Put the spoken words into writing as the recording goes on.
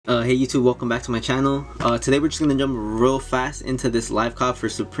Hey YouTube, welcome back to my channel. Today we're just gonna jump real fast into this live cop for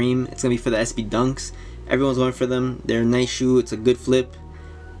Supreme. It's gonna be for the SB Dunks. Everyone's going for them. They're a nice shoe. It's a good flip.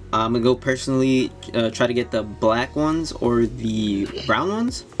 I'm gonna go personally try to get the black ones or the brown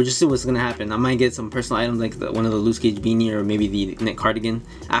ones. We'll just see what's gonna happen. I might get some personal items like one of the loose gauge beanie or maybe the knit cardigan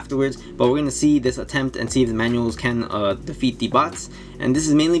afterwards. But we're gonna see this attempt and see if the manuals can defeat the bots. And this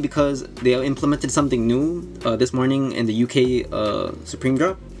is mainly because they implemented something new this morning in the UK Supreme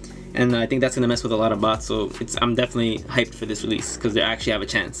drop. And I think that's gonna mess with a lot of bots. So I'm definitely hyped for this release because they actually have a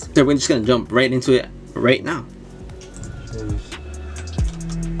chance. So we're just gonna jump right into it right now.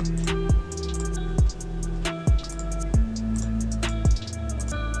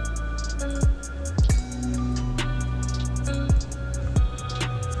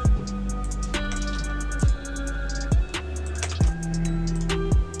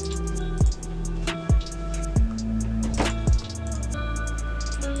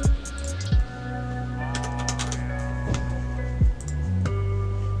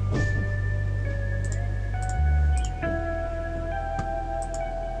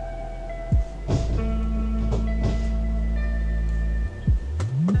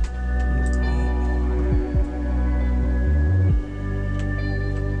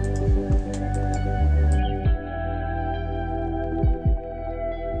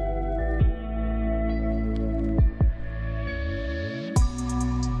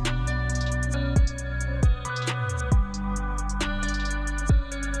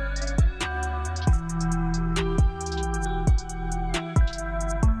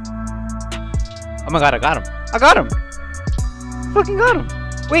 Oh my god, I got him. I got him. Fucking got him.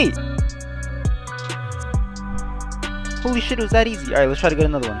 Wait. Holy shit, it was that easy. Alright, let's try to get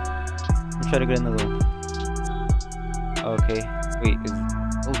another one. Let's try to get another one. Okay. Wait,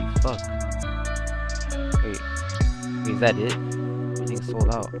 holy fuck. Wait, is that it? Everything's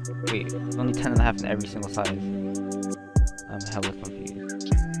sold out. Wait, it's only 10.5 in every single size. I'm hella confused.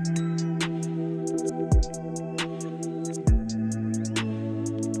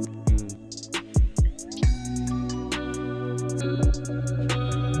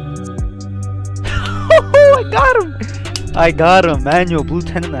 I got him. Manual blue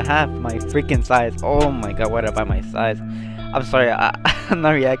 10.5, my freaking size. Oh my god, why did I buy my size? I'm sorry, I'm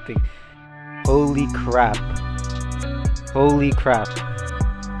not reacting. Holy crap. Holy crap.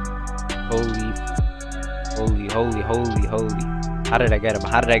 Holy. How did I get him?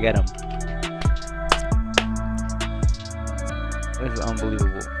 How did I get him? This is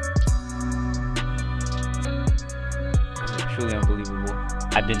unbelievable. This is truly unbelievable.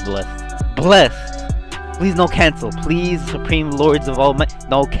 I've been blessed. Blessed! Please no cancel. Please, Supreme Lords of all might,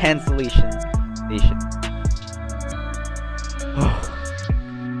 no cancellation.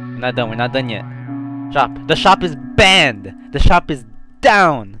 We're not done. We're not done yet. Shop. The shop is banned. The shop is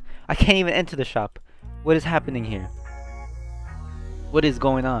down. I can't even enter the shop. What is happening here? What is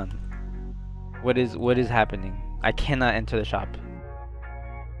going on? What is happening? I cannot enter the shop.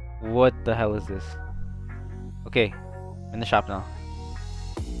 What the hell is this? Okay, I'm in the shop now.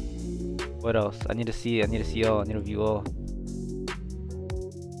 What else? I need to see all. I need to view all.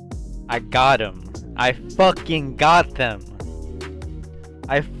 I got them. I fucking got them.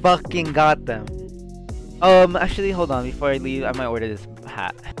 I fucking got them. Actually, hold on. Before I leave, I might order this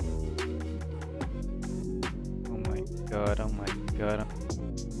hat. Oh my god. Oh my god.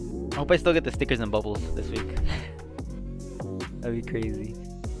 I hope I still get the stickers and bubbles this week. That'd be crazy.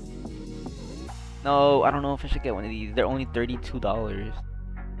 No, I don't know if I should get one of these. They're only $32.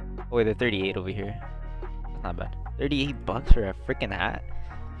 Oh wait, they're 38 over here. That's not bad. 38 bucks for a freaking hat.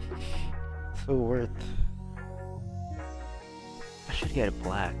 So worth. I should get a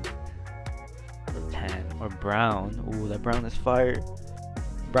black or tan or brown. Ooh, that brown is fire.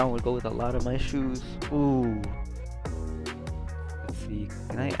 Brown would go with a lot of my shoes. Ooh. Let's see.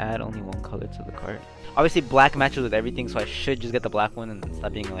 Can I add only one color to the cart? Obviously, black matches with everything, so I should just get the black one and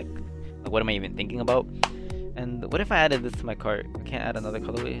stop being like what am I even thinking about? And what if I added this to my cart? I can't add another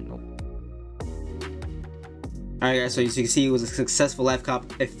colorway? Nope. Alright guys, so as you can see, it was a successful live cop.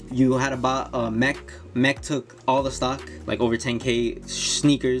 If you had bought Mech took all the stock, like over 10k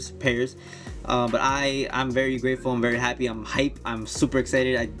sneakers, pairs. But I'm very grateful, I'm very happy, I'm hyped, I'm super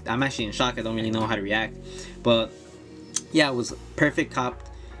excited. I'm actually in shock, I don't really know how to react. But yeah, it was perfect cop.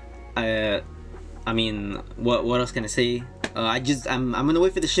 I mean, what else can I say? I'm gonna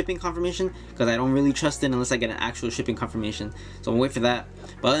wait for the shipping confirmation because I don't really trust it unless I get an actual shipping confirmation. So I'm gonna wait for that.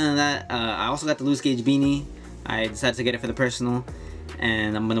 But other than that, I also got the loose gauge beanie. I decided to get it for the personal.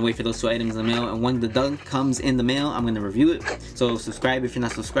 and I'm gonna wait for those 2 items in the mail. And when the dunk comes in the mail, I'm gonna review it. So subscribe if you're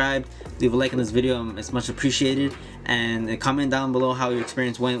not subscribed. Leave a like on this video, it's much appreciated. And comment down below how your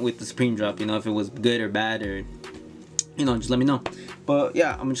experience went with the Supreme drop. You know, if it was good or bad, or you know, just let me know. But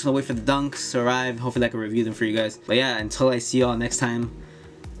yeah, I'm just gonna wait for the dunks to arrive. Hopefully I can review them for you guys. But yeah, until I see y'all next time,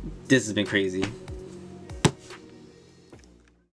 this has been crazy.